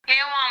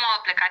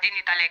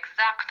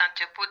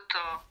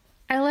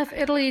I left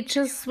Italy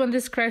just when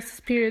this crisis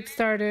period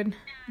started.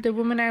 The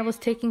woman I was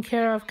taking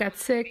care of got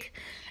sick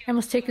and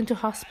was taken to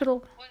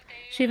hospital.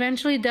 She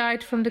eventually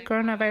died from the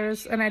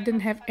coronavirus, and I didn't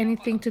have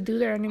anything to do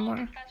there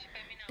anymore.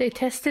 They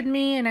tested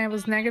me and I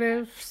was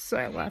negative, so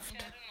I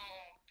left.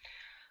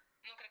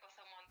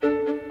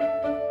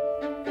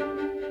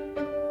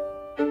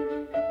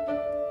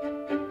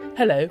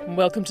 Hello and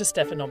welcome to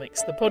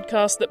Stephanomics, the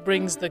podcast that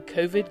brings the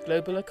COVID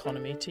global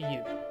economy to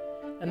you.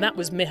 And that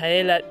was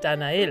Mihaela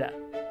Danaela,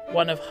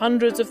 one of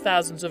hundreds of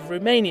thousands of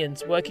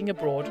Romanians working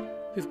abroad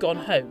who've gone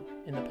home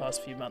in the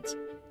past few months.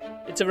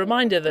 It's a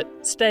reminder that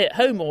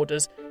stay-at-home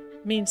orders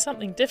mean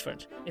something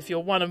different if you're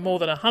one of more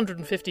than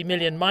 150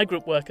 million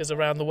migrant workers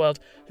around the world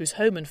whose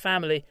home and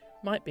family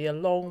might be a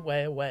long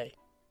way away.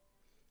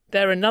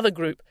 They're another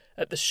group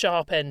at the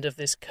sharp end of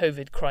this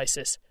COVID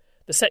crisis.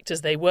 The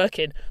sectors they work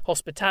in,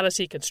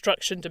 hospitality,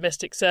 construction,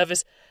 domestic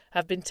service,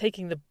 have been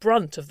taking the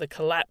brunt of the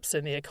collapse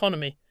in the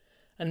economy.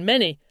 And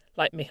many,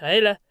 like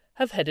Mihaela,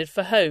 have headed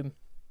for home.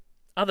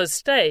 Others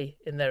stay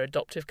in their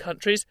adoptive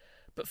countries,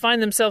 but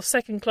find themselves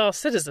second-class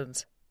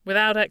citizens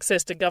without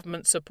access to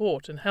government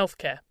support and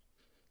healthcare.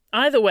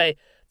 Either way,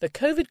 the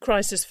COVID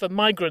crisis for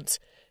migrants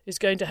is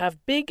going to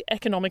have big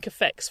economic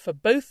effects for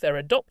both their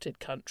adopted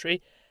country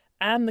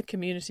and the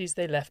communities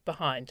they left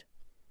behind.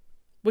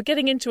 We're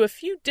getting into a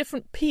few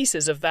different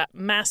pieces of that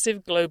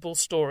massive global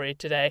story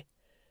today.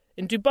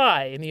 In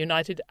Dubai, in the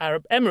United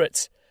Arab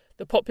Emirates,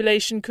 the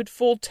population could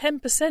fall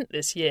 10%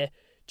 this year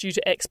due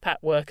to expat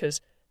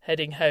workers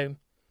heading home.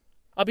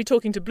 I'll be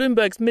talking to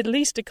Bloomberg's Middle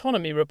East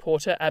economy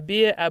reporter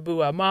Abeer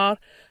Abu Omar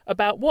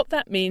about what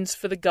that means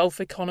for the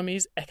Gulf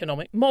economy's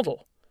economic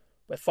model,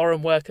 where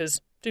foreign workers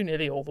do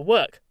nearly all the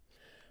work.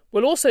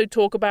 We'll also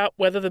talk about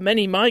whether the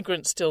many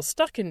migrants still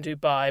stuck in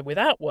Dubai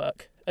without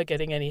work are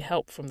getting any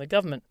help from the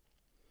government.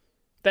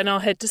 Then I'll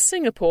head to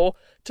Singapore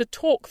to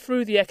talk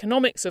through the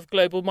economics of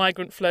global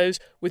migrant flows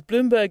with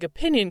Bloomberg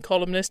opinion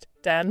columnist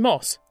Dan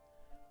Moss.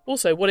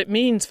 Also, what it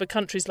means for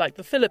countries like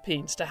the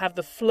Philippines to have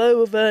the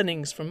flow of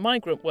earnings from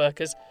migrant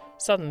workers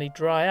suddenly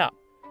dry up.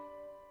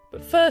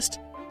 But first,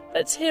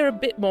 let's hear a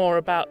bit more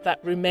about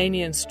that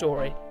Romanian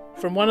story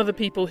from one of the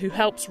people who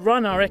helps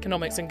run our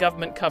economics and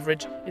government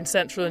coverage in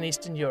Central and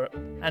Eastern Europe,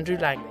 Andrew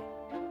Langley.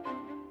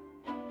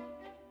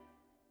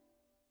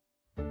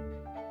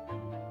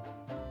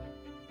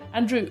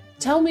 Andrew,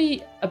 tell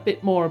me a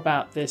bit more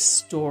about this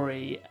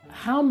story.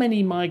 How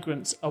many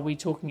migrants are we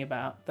talking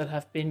about that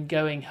have been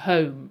going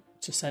home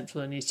to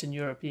Central and Eastern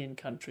European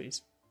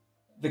countries?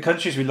 The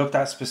countries we looked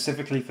at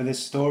specifically for this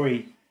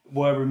story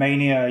were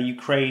Romania,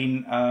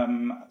 Ukraine,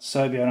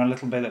 Serbia, and a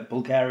little bit at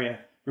Bulgaria.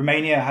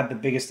 Romania had the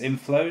biggest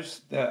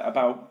inflows.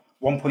 About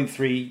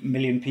 1.3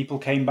 million people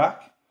came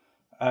back.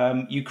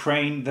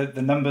 Ukraine,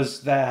 the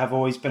numbers there have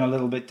always been a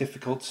little bit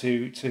difficult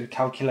to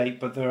calculate,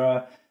 but there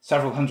are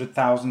several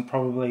 100,000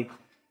 probably.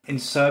 In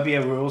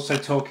Serbia, we're also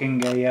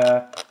talking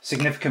a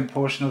significant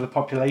portion of the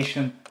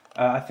population.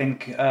 I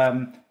think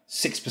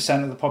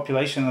 6% of the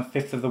population, a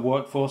fifth of the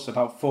workforce,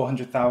 about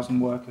 400,000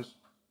 workers.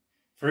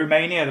 For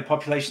Romania, the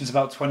population is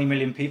about 20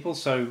 million people,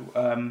 so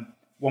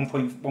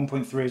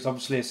 1.3 is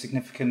obviously a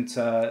significant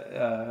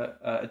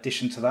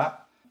addition to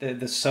that.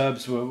 The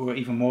Serbs were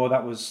even more.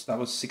 That was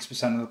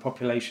 6% of the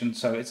population,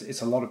 so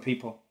it's a lot of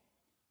people.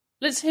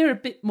 Let's hear a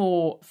bit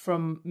more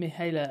from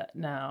Mihaela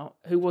now,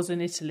 who was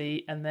in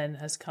Italy and then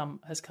has come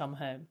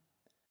home.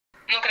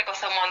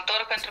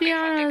 To be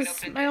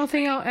honest, I don't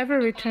think I'll ever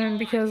return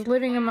because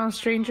living among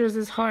strangers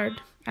is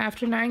hard.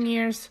 After 9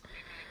 years,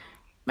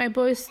 my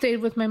boy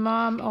stayed with my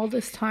mom all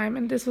this time,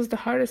 and this was the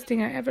hardest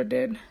thing I ever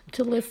did,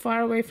 to live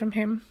far away from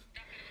him.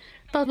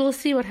 But we'll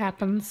see what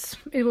happens.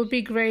 It will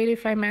be great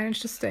if I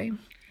manage to stay.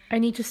 I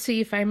need to see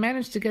if I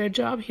manage to get a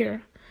job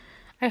here.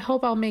 I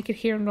hope I'll make it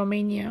here in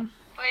Romania.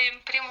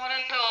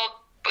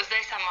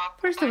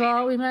 First of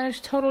all, we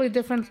managed totally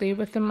differently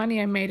with the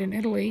money I made in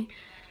Italy.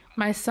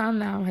 My son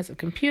now has a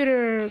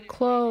computer,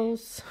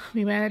 clothes.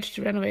 We managed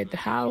to renovate the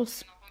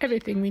house,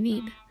 everything we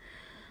need.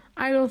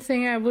 I don't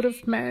think I would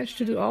have managed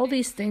to do all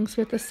these things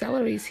with the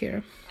salaries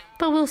here.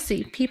 But we'll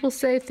see. People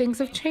say things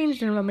have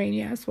changed in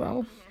Romania as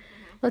well.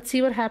 Let's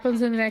see what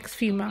happens in the next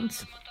few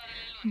months.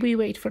 We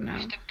wait for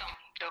now.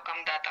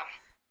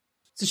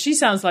 So she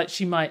sounds like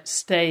she might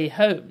stay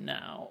home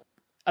now.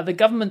 Are the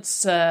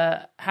governments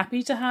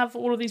happy to have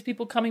all of these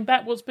people coming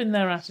back? What's been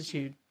their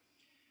attitude?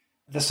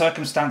 The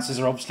circumstances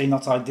are obviously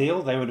not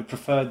ideal. They would have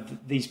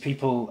preferred these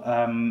people,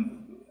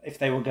 if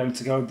they were going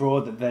to go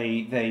abroad, that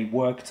they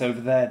worked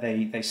over there,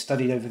 they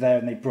studied over there,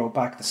 and they brought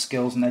back the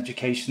skills and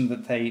education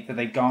that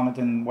they garnered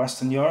in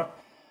Western Europe.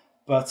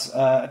 But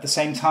at the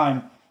same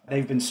time,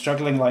 they've been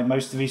struggling, like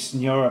most of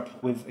Eastern Europe,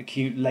 with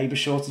acute labour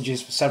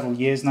shortages for several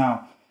years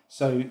now.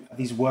 So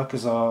these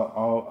workers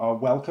are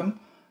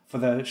welcome. For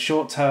the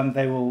short term,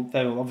 they will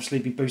obviously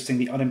be boosting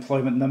the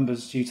unemployment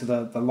numbers due to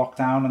the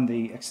lockdown and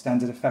the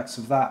extended effects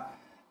of that.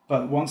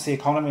 But once the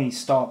economy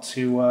start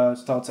to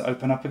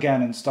open up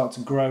again and start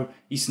to grow,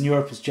 Eastern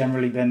Europe has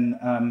generally been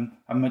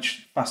a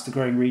much faster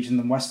growing region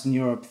than Western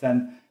Europe.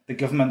 Then the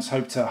governments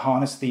hope to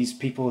harness these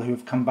people who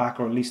have come back,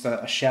 or at least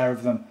a share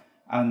of them,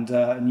 and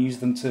use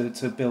them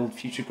to build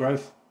future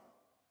growth.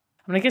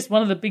 I guess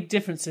one of the big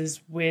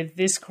differences with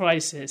this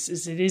crisis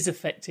is it is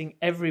affecting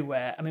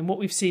everywhere. I mean, what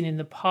we've seen in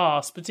the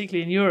past,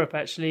 particularly in Europe,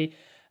 actually,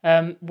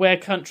 where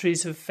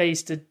countries have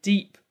faced a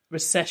deep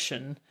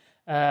recession.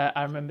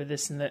 I remember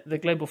this in the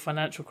global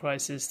financial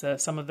crisis.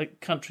 Some of the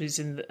countries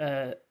in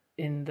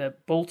the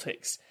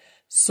Baltics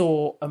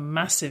saw a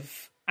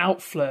massive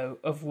outflow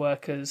of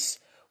workers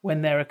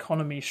when their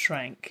economy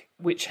shrank,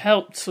 which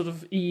helped sort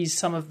of ease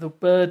some of the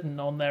burden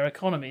on their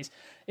economies.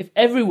 If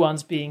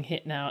everyone's being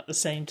hit now at the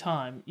same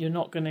time, you're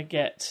not going to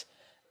get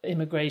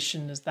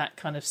immigration as that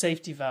kind of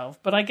safety valve.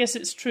 But I guess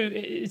it's true.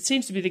 It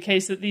seems to be the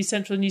case that these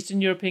Central and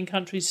Eastern European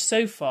countries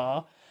so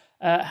far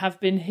have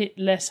been hit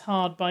less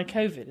hard by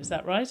COVID. Is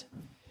that right?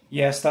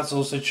 Yes, that's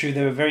also true.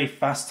 They were very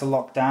fast to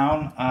lock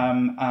down,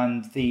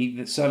 and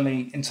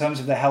certainly in terms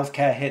of the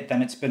healthcare hit,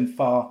 then it's been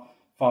far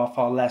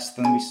less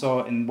than we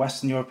saw in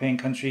Western European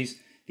countries.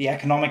 The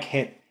economic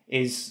hit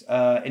is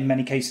in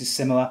many cases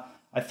similar.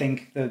 I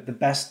think the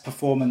best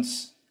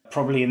performance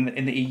probably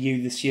in the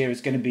EU this year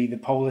is going to be the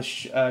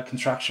Polish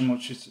contraction,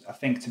 which is I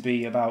think to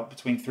be about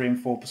between 3%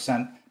 and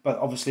 4%. But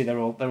obviously they're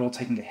all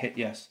taking a hit,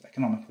 yes,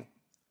 economically.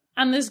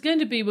 And there's going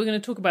to be, we're going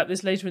to talk about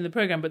this later in the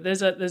programme, but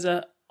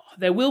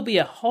there will be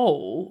a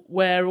hole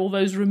where all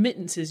those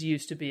remittances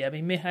used to be. I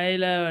mean,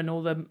 Mihaela and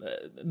all the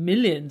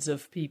millions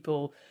of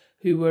people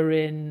who were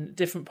in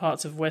different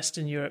parts of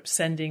Western Europe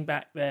sending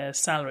back their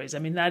salaries. I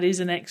mean, that is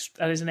an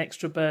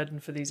extra burden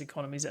for these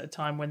economies at a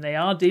time when they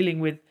are dealing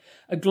with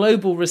a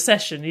global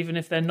recession, even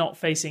if they're not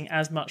facing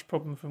as much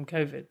problem from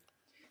COVID.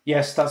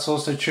 Yes, that's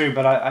also true.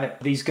 But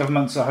these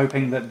governments are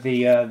hoping that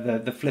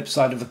the flip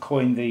side of the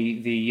coin,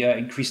 the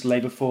increased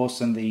labour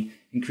force and the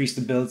increased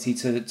ability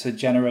to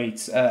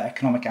generate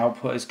economic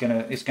output is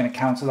going to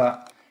counter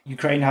that.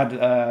 Ukraine had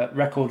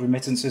record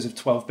remittances of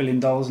 $12 billion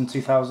in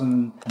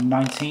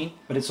 2019,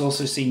 but it's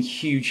also seen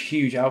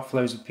huge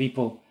outflows of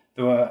people.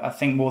 There were, I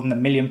think, more than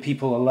 1 million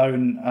people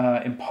alone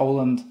in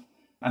Poland,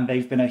 and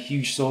they've been a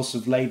huge source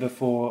of labour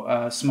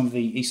for some of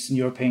the Eastern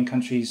European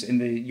countries in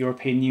the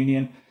European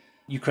Union.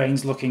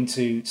 Ukraine's looking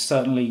to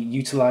certainly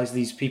utilise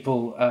these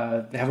people.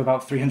 They have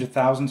about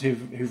 300,000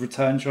 who've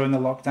returned during the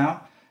lockdown.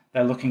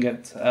 They're looking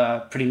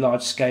at pretty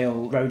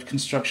large-scale road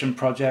construction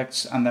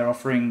projects, and they're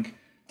offering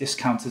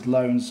discounted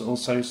loans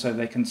also so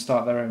they can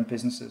start their own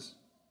businesses.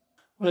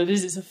 Well,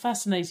 it's a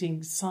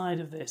fascinating side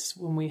of this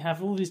when we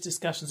have all these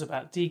discussions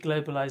about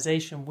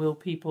deglobalization. Will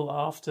people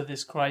after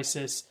this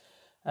crisis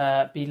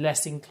be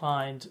less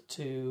inclined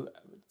to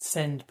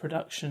send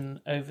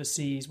production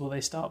overseas? Will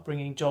they start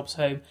bringing jobs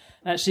home?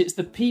 And actually, it's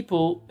the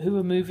people who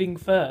are moving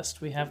first.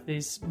 We have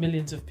these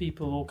millions of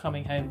people all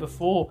coming home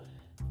before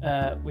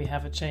we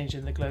have a change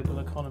in the global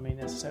economy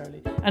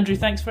necessarily. Andrew,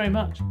 thanks very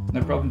much.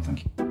 No problem,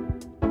 thank you.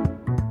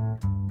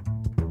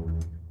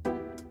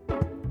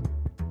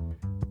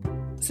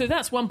 So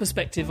that's one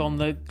perspective on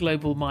the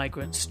global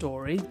migrant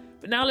story.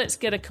 But now let's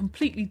get a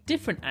completely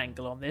different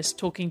angle on this,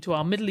 talking to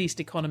our Middle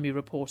East economy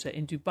reporter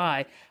in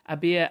Dubai,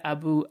 Abeer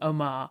Abu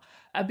Omar.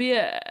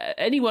 Abeer,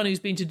 anyone who's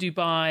been to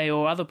Dubai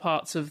or other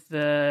parts of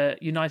the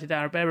United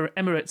Arab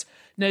Emirates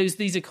knows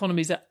these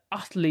economies are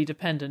utterly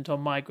dependent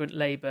on migrant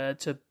labour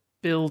to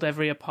build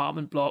every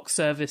apartment block,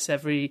 service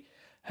every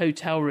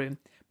hotel room.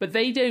 But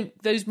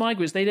those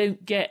migrants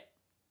don't get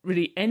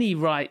really any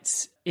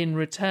rights in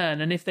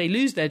return. And if they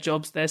lose their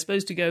jobs, they're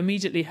supposed to go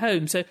immediately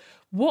home. So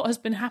what has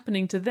been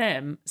happening to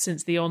them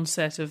since the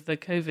onset of the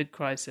COVID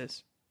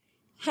crisis?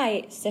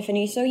 Hi,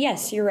 Stephanie. So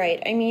yes, you're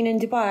right. I mean, in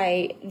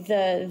Dubai,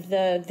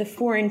 the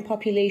foreign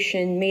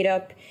population made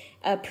up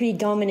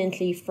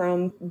predominantly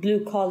from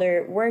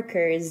blue-collar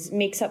workers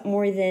makes up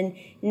more than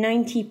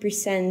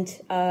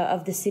 90%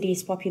 of the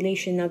city's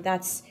population. Now,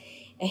 that's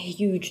a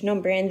huge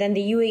number. And then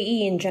the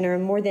UAE in general,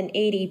 more than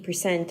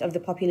 80% of the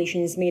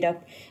population is made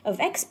up of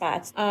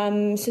expats.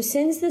 So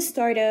since the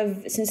start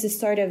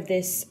of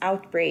this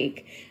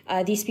outbreak,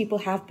 these people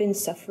have been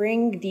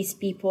suffering. These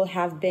people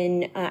have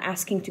been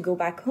asking to go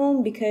back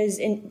home because,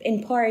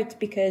 in part,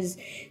 because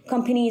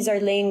companies are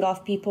laying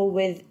off people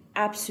with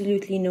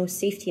absolutely no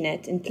safety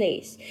net in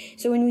place.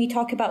 So when we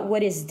talk about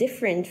what is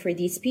different for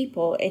these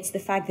people, it's the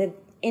fact that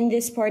in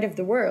this part of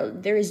the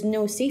world, there is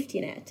no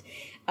safety net.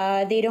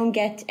 They don't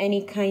get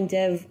any kind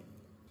of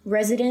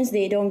residence.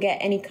 They don't get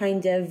any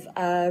kind of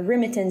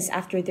remittance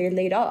after they're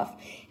laid off.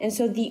 And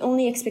so the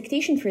only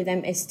expectation for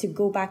them is to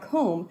go back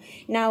home.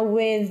 Now,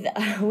 with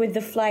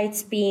the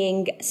flights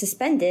being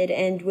suspended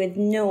and with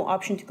no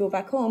option to go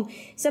back home,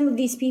 some of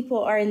these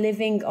people are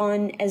living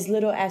on as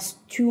little as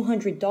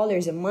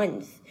 $200 a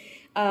month.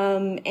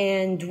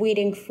 And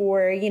waiting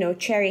for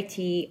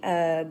charities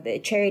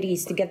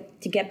to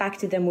get back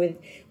to them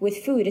with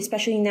food,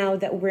 especially now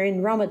that we're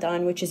in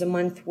Ramadan, which is a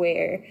month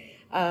where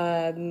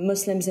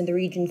Muslims in the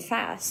region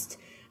fast.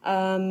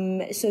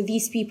 So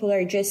these people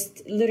are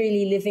just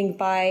literally living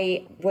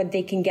by what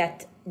they can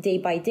get day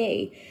by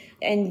day.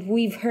 And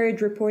we've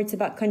heard reports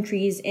about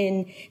countries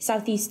in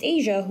Southeast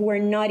Asia who are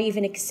not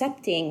even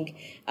accepting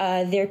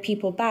their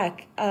people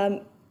back.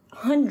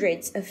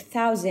 hundreds of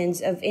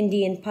thousands of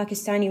Indian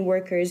Pakistani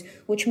workers,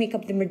 which make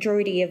up the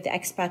majority of the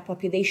expat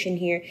population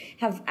here,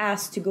 have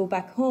asked to go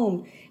back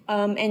home.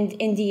 And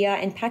India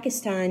and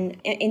Pakistan,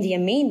 India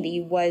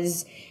mainly,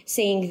 was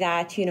saying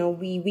that,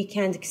 we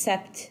can't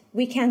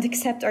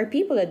accept our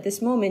people at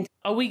this moment.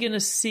 Are we going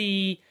to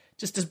see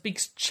just a big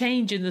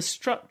change in the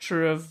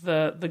structure of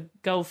the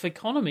Gulf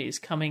economies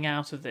coming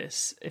out of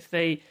this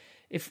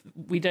if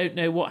we don't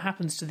know what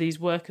happens to these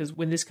workers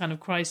when this kind of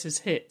crisis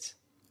hits?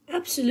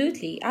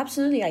 Absolutely,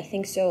 I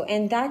think so.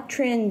 And that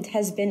trend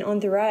has been on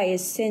the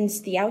rise since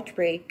the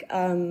outbreak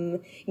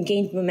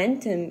gained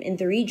momentum in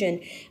the region.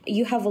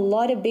 You have a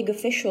lot of big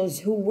officials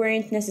who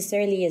weren't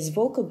necessarily as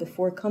vocal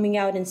before coming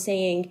out and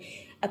saying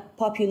a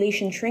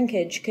population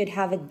shrinkage could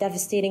have a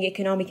devastating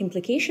economic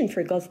implication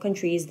for Gulf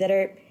countries that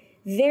are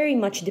very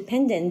much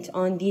dependent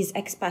on these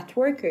expat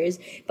workers.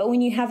 But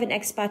when you have an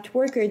expat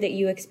worker that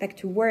you expect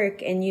to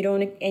work and you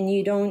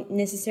don't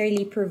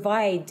necessarily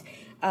provide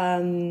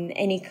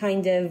any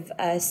kind of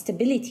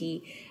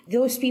stability,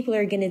 those people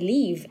are going to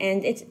leave.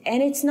 And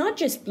it's not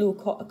just blue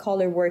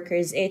collar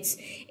workers. It's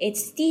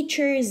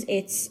teachers,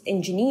 it's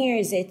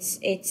engineers, it's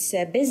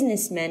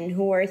businessmen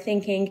who are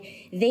thinking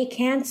they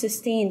can't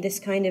sustain this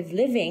kind of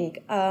living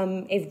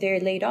if they're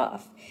laid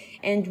off.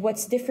 And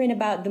what's different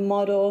about the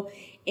model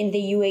in the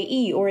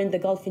UAE or in the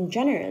Gulf in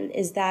general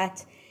is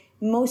that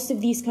most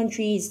of these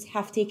countries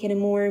have taken a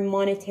more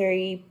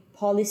monetary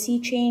policy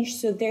change.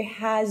 So there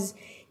has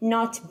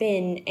not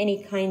been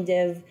any kind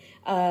of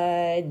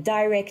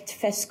direct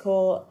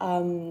fiscal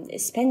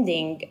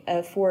spending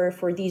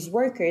for these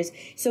workers.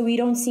 So we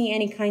don't see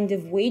any kind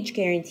of wage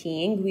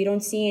guaranteeing. We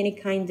don't see any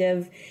kind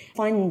of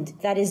fund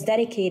that is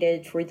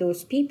dedicated for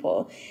those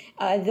people.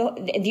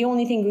 The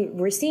only thing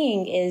we're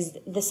seeing is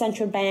the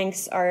central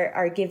banks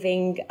are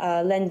giving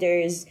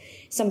lenders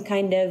some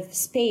kind of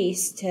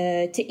space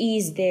to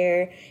ease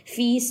their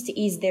fees, to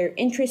ease their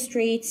interest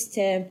rates,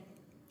 to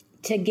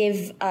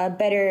give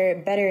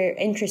better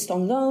interest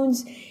on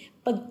loans.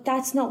 But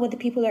that's not what the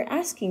people are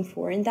asking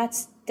for. And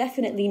that's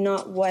definitely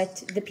not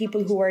what the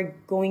people who are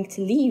going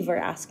to leave are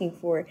asking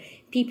for.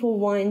 People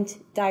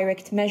want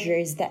direct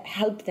measures that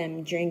help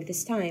them during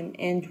this time.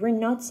 And we're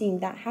not seeing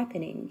that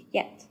happening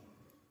yet.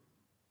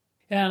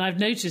 Yeah, and I've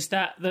noticed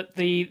that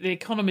the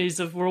economies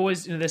were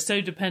always, they're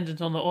so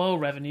dependent on the oil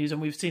revenues.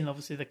 And we've seen,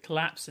 obviously, the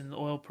collapse in the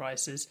oil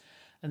prices.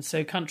 And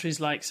so countries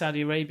like Saudi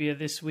Arabia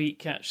this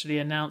week actually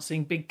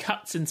announcing big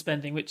cuts in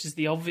spending, which is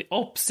the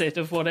opposite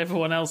of what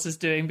everyone else is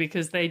doing,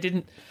 because they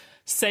didn't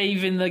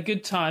save in the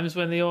good times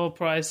when the oil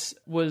price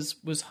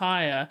was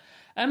higher.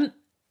 I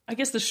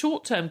guess the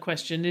short-term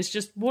question is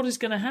just what is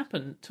going to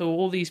happen to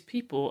all these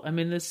people? I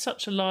mean, there's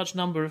such a large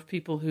number of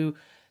people who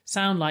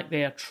sound like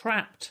they are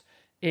trapped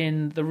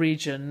in the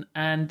region,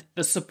 and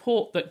the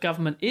support that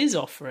government is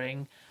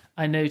offering,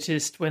 I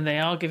noticed when they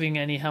are giving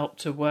any help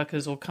to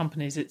workers or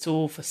companies, it's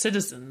all for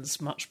citizens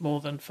much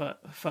more than for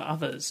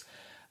others.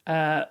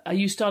 Are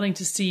you starting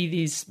to see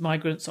these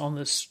migrants on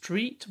the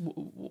street?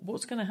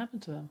 What's going to happen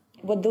to them?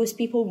 What those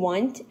people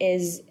want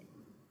is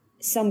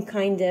some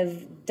kind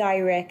of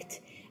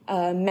direct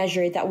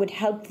measure that would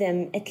help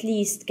them at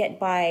least get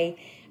by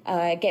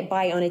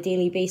on a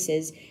daily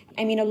basis.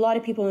 I mean, a lot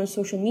of people on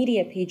social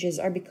media pages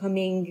are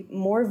becoming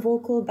more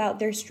vocal about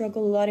their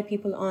struggle. A lot of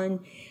people on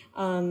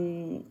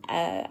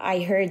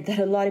I heard that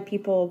a lot of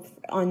people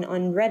on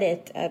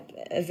Reddit,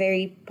 a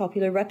very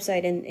popular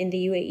website in the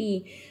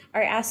UAE,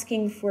 are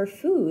asking for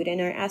food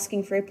and are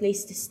asking for a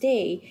place to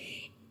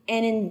stay.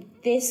 And in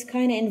this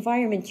kind of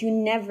environment, you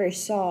never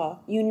saw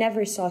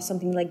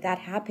something like that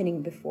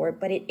happening before,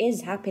 but it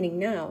is happening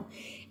now.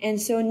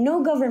 And so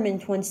no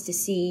government wants to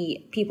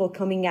see people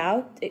going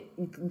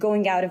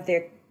out of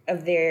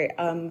their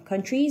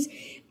countries.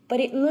 But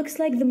it looks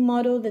like the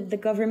model that the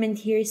government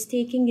here is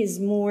taking is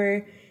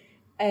more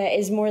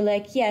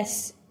like,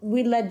 yes,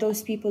 we let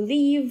those people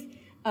leave.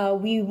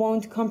 We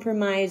won't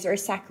compromise or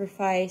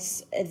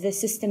sacrifice the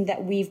system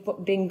that we've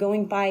been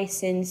going by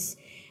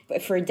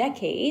for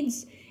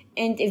decades.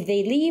 And if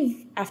they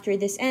leave after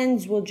this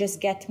ends, we'll just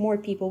get more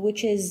people,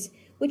 which is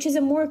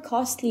a more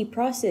costly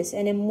process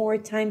and a more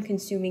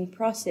time-consuming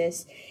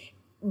process.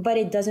 But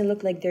it doesn't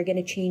look like they're going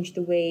to change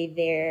the way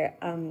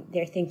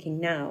they're thinking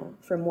now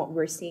from what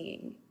we're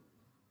seeing.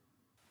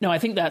 No, I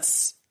think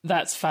that's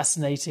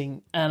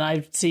fascinating. And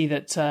I see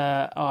that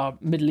our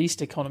Middle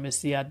East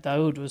economist, Ziad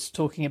Daoud, was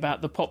talking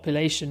about the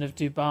population of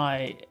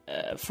Dubai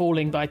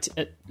falling by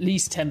at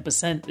least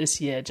 10% this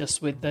year,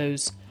 just with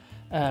those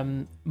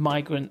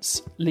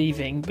migrants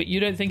leaving. But you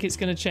don't think it's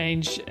going to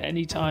change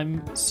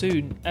anytime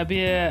soon.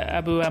 Abeer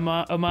Abu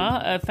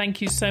Omar, thank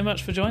you so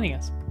much for joining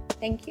us.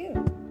 Thank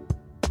you.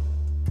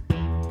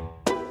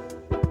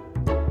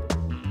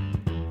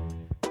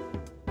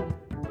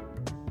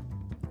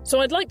 So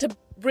I'd like to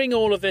bring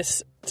all of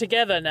this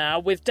together now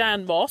with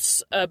Dan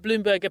Moss, a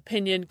Bloomberg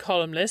opinion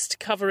columnist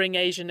covering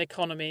Asian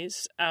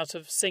economies out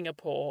of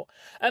Singapore.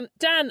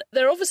 Dan,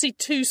 there are obviously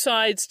two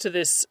sides to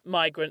this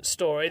migrant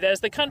story.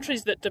 There's the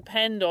countries that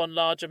depend on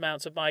large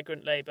amounts of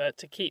migrant labour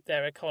to keep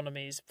their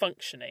economies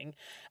functioning.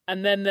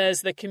 And then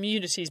there's the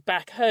communities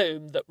back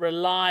home that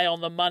rely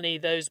on the money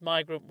those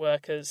migrant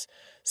workers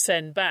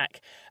send back.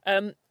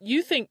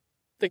 You think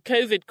the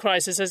COVID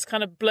crisis has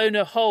kind of blown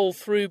a hole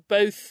through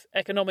both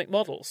economic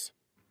models?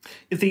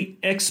 The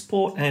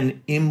export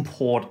and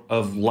import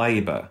of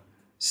labour,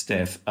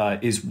 Steph,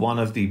 is one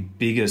of the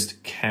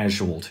biggest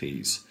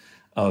casualties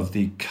of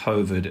the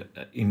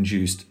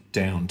COVID-induced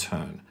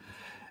downturn.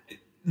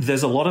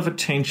 There's a lot of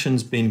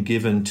attention's been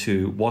given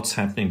to what's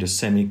happening to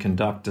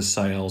semiconductor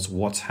sales,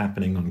 what's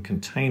happening on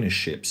container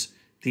ships.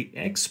 The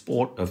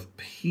export of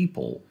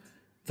people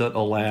that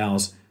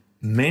allows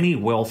many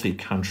wealthy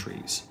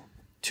countries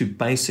to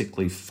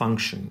basically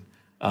function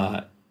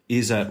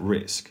is at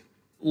risk.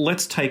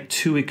 Let's take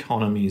two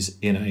economies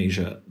in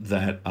Asia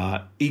that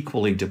are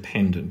equally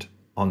dependent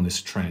on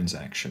this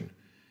transaction.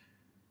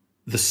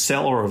 The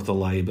seller of the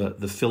labour,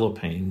 the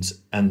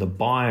Philippines, and the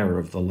buyer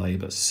of the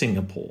labour,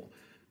 Singapore.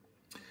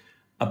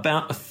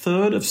 About a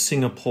third of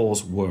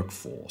Singapore's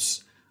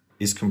workforce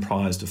is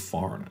comprised of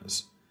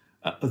foreigners.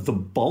 The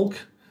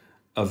bulk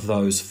of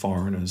those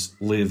foreigners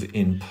live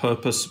in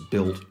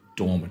purpose-built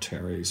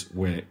dormitories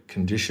where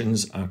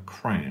conditions are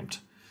cramped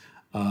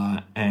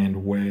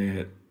and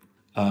where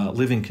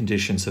living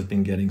conditions have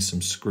been getting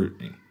some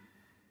scrutiny.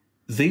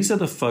 These are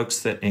the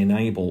folks that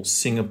enable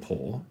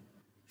Singapore,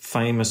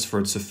 famous for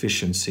its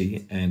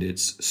efficiency and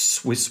its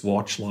Swiss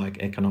watch-like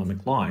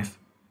economic life,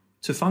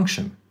 to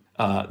function.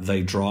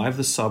 They drive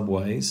the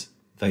subways,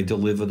 they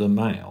deliver the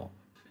mail,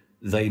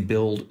 they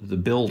build the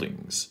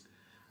buildings.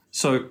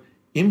 So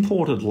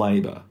imported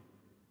labour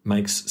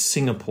makes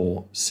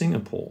Singapore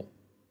Singapore.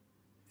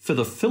 For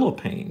the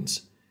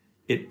Philippines,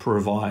 it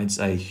provides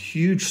a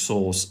huge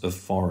source of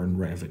foreign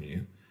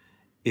revenue.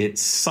 It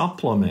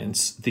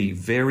supplements the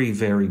very,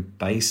 very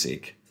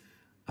basic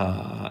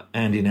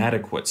and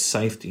inadequate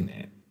safety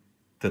net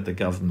that the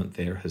government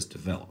there has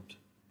developed.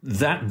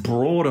 That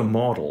broader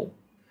model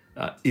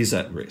is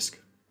at risk.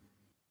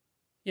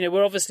 You know, we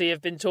obviously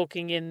have been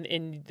talking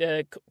in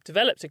the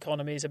developed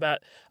economies about,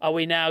 are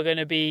we now going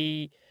to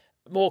be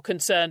more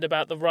concerned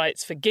about the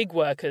rights for gig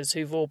workers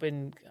who've all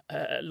been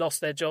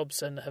lost their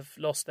jobs and have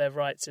lost their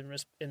rights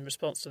in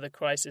response to the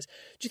crisis?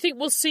 Do you think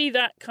we'll see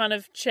that kind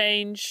of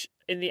change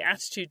in the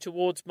attitude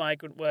towards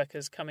migrant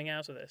workers coming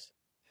out of this?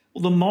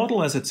 Well, the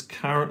model as it's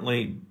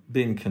currently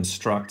been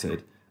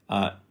constructed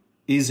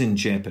is in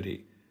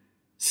jeopardy.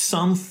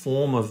 Some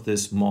form of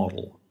this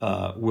model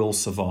will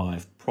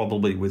survive,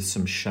 probably with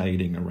some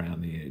shading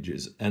around the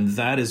edges. And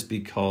that is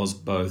because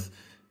both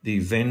the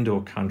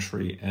vendor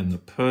country and the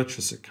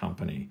purchaser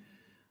company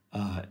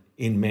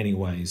in many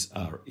ways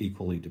are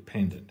equally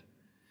dependent.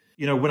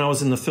 You know, when I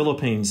was in the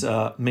Philippines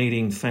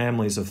meeting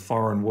families of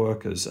foreign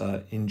workers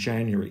in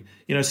January,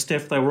 you know,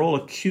 Steph, they were all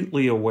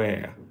acutely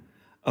aware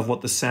of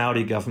what the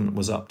Saudi government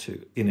was up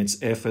to in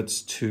its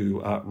efforts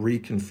to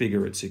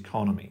reconfigure its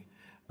economy.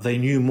 They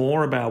knew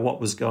more about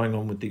what was going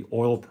on with the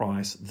oil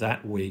price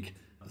that week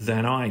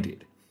than I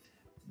did.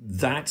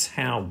 That's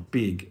how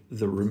big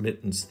the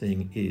remittance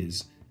thing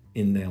is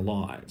in their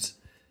lives.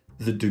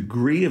 The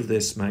degree of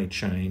this may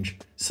change.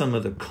 Some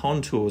of the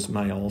contours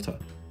may alter.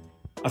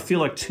 I feel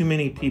like too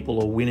many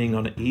people are winning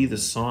on either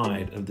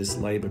side of this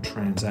labour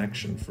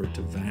transaction for it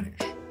to vanish.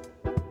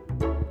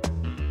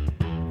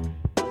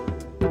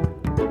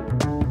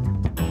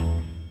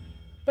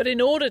 But in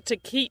order to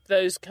keep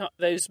those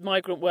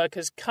migrant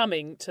workers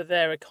coming to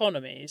their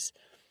economies,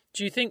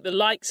 do you think the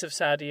likes of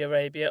Saudi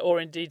Arabia or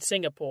indeed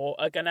Singapore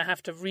are going to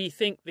have to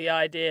rethink the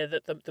idea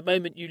that the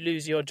moment you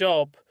lose your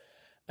job,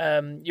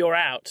 you're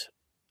out?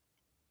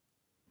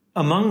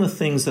 Among the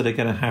things that are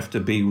going to have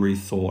to be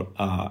rethought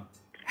are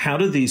how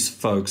do these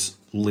folks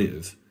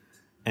live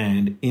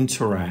and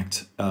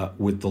interact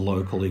with the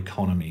local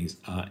economies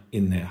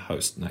in their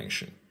host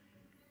nation?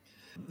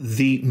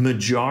 The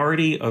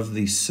majority of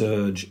the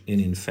surge in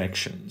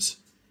infections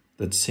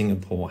that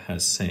Singapore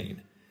has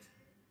seen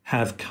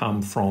have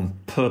come from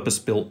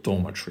purpose-built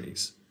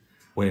dormitories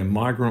where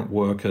migrant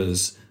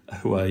workers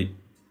who are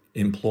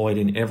employed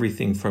in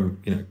everything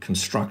from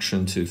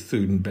construction to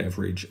food and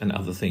beverage and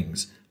other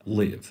things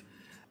live.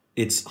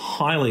 It's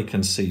highly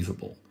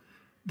conceivable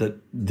that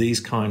these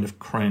kind of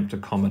cramped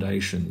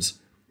accommodations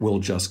will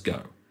just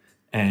go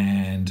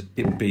and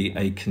it will be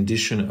a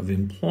condition of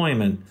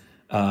employment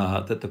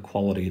that the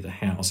quality of the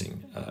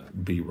housing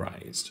be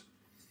raised.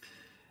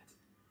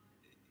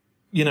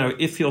 You know,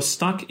 if you're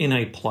stuck in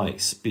a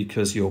place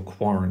because you're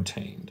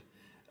quarantined,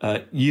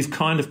 you've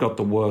kind of got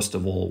the worst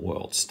of all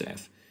worlds,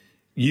 Steph.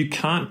 You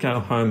can't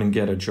go home and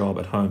get a job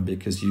at home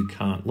because you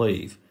can't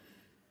leave.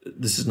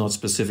 This is not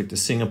specific to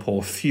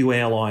Singapore. Few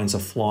airlines are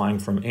flying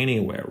from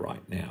anywhere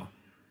right now.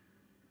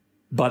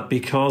 But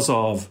because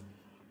of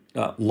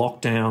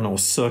lockdown or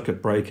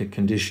circuit breaker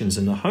conditions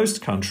in the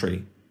host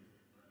country,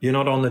 you're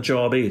not on the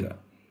job either.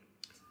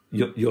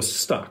 You're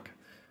stuck.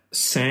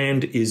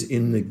 Sand is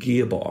in the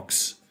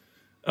gearbox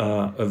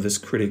of this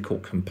critical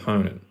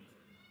component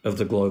of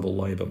the global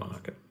labour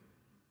market.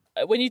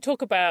 When you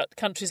talk about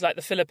countries like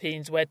the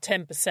Philippines, where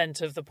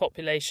 10% of the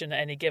population at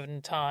any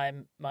given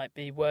time might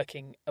be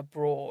working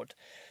abroad,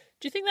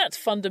 Do you think that's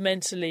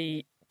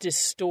fundamentally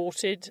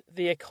distorted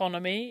the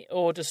economy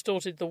or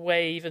distorted the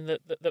way even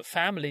that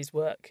families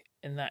work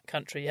in that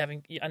country?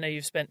 I know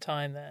you've spent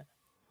time there.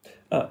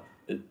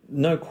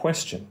 No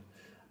question.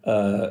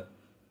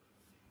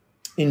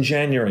 In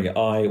January,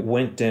 I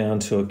went down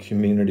to a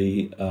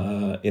community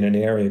in an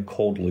area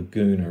called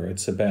Laguna.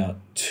 It's about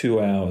 2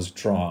 hours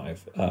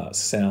drive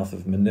south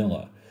of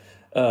Manila.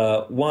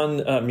 One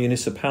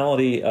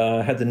municipality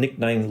had the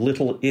nickname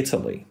Little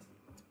Italy.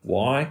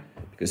 Why?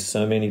 Because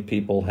so many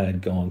people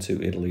had gone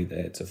to Italy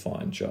there to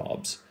find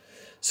jobs.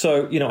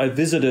 So, I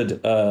visited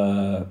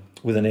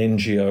with an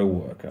NGO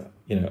worker,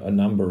 a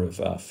number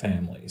of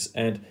families.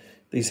 And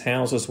these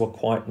houses were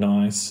quite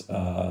nice.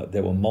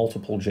 There were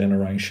multiple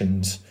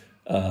generations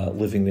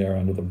living there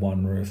under the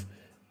one roof.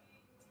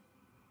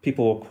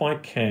 People were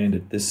quite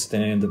candid. This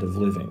standard of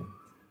living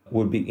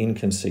would be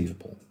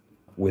inconceivable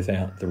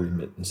without the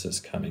remittances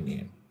coming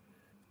in.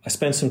 I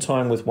spent some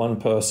time with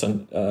one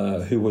person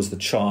who was the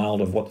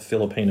child of what the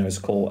Filipinos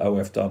call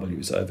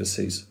OFWs,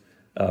 overseas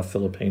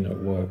Filipino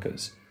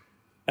workers.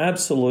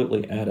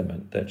 Absolutely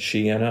adamant that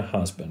she and her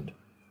husband,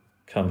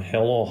 come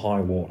hell or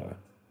high water,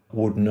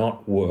 would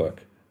not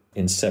work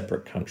in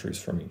separate countries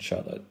from each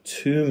other.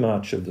 Too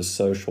much of the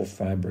social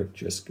fabric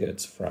just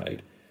gets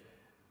frayed.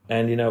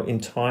 And, in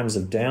times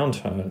of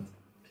downturn,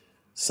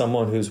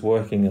 someone who's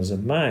working as a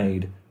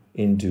maid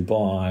in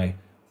Dubai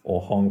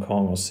or Hong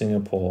Kong or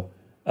Singapore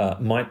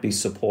might be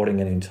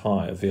supporting an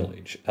entire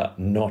village,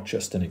 not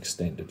just an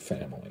extended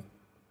family.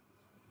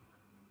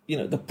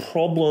 The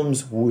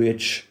problems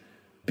which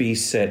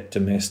beset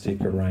domestic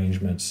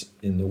arrangements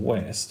in the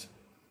West,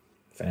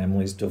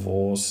 families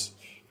divorce,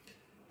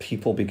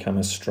 people become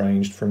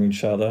estranged from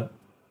each other.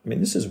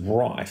 This is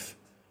rife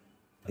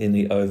in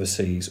the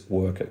overseas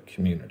worker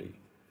community.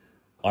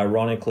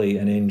 Ironically,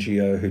 an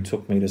NGO who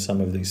took me to some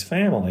of these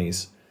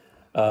families,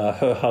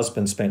 her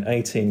husband spent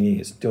 18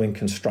 years doing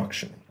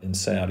construction in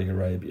Saudi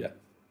Arabia.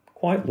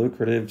 Quite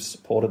lucrative,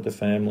 supported the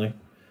family.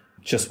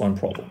 Just one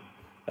problem.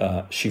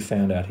 She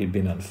found out he'd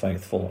been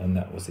unfaithful, and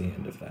that was the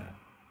end of that.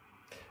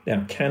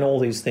 Now, can all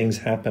these things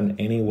happen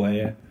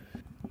anywhere,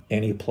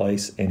 any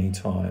place, any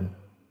time?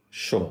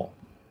 Sure.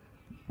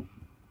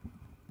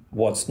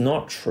 What's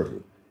not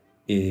true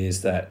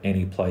is that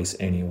any place,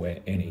 anywhere,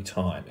 any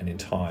time, an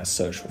entire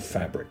social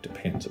fabric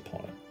depends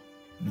upon it.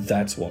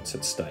 That's what's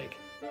at stake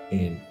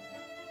in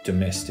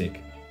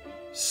domestic,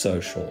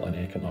 social and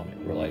economic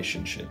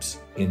relationships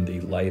in the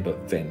labour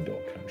vendor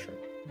country.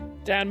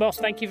 Dan Moss,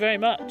 thank you very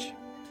much.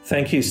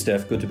 Thank you,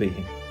 Steph. Good to be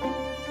here.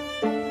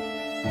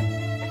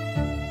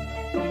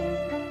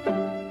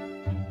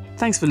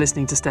 Thanks for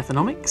listening to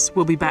Stephanomics.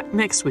 We'll be back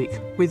next week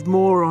with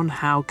more on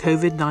how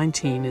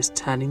COVID-19 is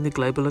turning the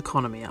global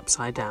economy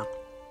upside down.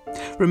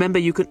 Remember,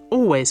 you can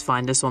always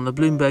find us on the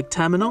Bloomberg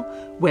terminal,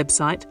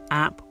 website,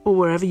 app, or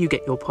wherever you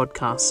get your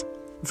podcasts.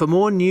 For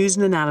more news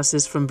and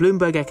analysis from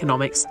Bloomberg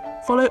Economics,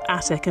 follow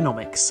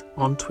 @Economics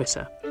on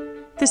Twitter.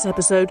 This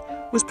episode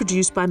was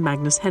produced by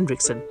Magnus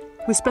Hendrickson,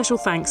 with special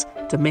thanks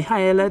to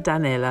Mihaela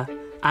Danela,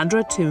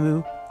 Andra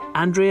Timu,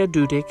 Andrea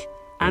Dudik,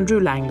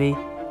 Andrew Langley,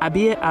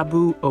 Abeer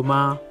Abu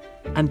Omar,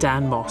 and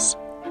Dan Moss.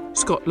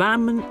 Scott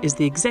Landman is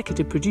the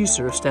executive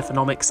producer of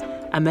Stephanomics,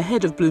 and the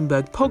head of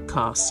Bloomberg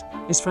Podcasts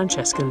is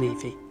Francesca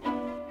Levy.